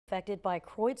affected by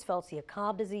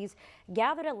Creutzfeldt-Jakob Disease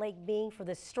gathered at Lake Byng for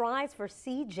the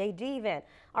Strides4CJD event.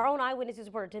 Our own Eyewitness News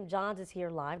reporter Tim Johns is here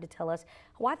live to tell us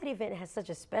why that event has such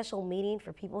a special meaning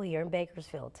for people here in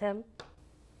Bakersfield. Tim?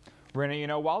 Renee,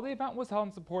 while the event was held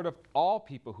in support of all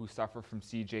people who suffer from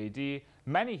CJD,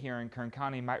 many here in Kern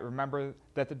County might remember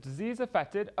that the disease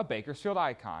affected a Bakersfield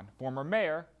icon, former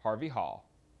Mayor Harvey Hall.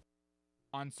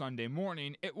 On Sunday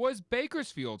morning, it was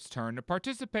Bakersfield's turn to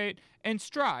participate in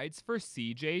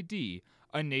Strides4CJD,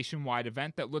 a nationwide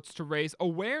event that looks to raise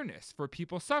awareness for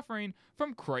people suffering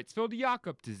from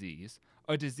Creutzfeldt-Jakob Disease,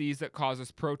 a disease that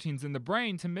causes proteins in the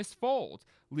brain to misfold,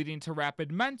 leading to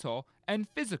rapid mental and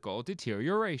physical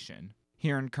deterioration.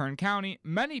 Here in Kern County,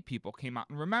 many people came out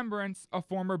in remembrance of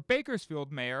former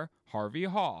Bakersfield Mayor Harvey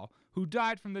Hall, who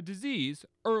died from the disease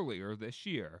earlier this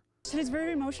year. It's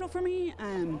very emotional for me,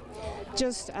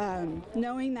 just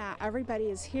knowing that everybody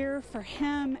is here for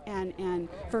him and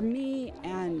for me,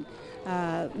 and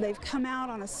they've come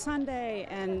out on a Sunday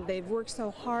and they've worked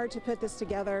so hard to put this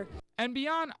together. And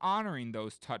beyond honoring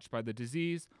those touched by the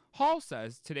disease, Hall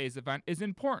says today's event is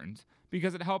important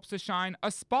because it helps to shine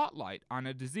a spotlight on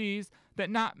a disease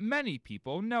that not many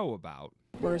people know about.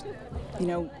 We're,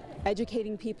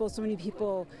 educating people. So many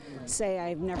people say,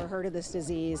 I've never heard of this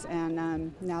disease,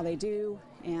 and now they do,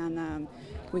 and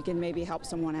we can maybe help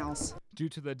someone else. Due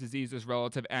to the disease's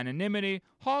relative anonymity,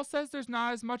 Hall says there's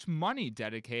not as much money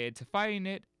dedicated to fighting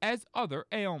it as other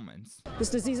ailments.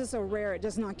 This disease is so rare, it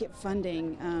does not get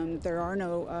funding. There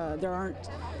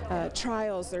aren't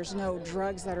trials, there's no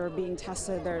drugs that are being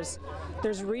tested,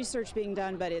 there's research being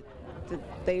done, but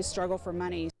they struggle for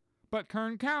money. But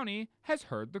Kern County has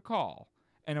heard the call.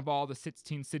 And of all the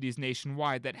 16 cities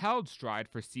nationwide that held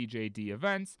Strides4CJD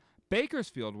events,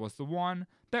 Bakersfield was the one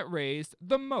that raised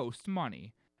the most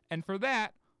money. And for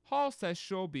that, Hall says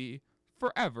she'll be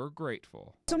forever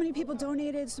grateful. So many people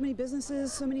donated, so many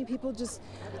businesses, so many people just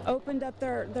opened up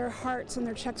their hearts and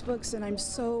their checkbooks, and I'm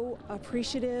so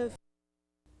appreciative.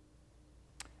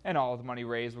 And all of the money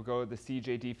raised will go to the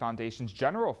CJD Foundation's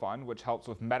General Fund, which helps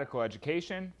with medical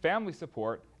education, family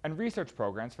support, and research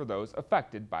programs for those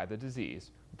affected by the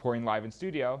disease. Reporting live in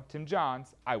studio, Tim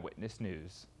Johns, Eyewitness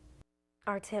News.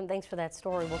 Our Tim, thanks for that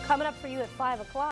story. Well, coming up for you at 5 o'clock.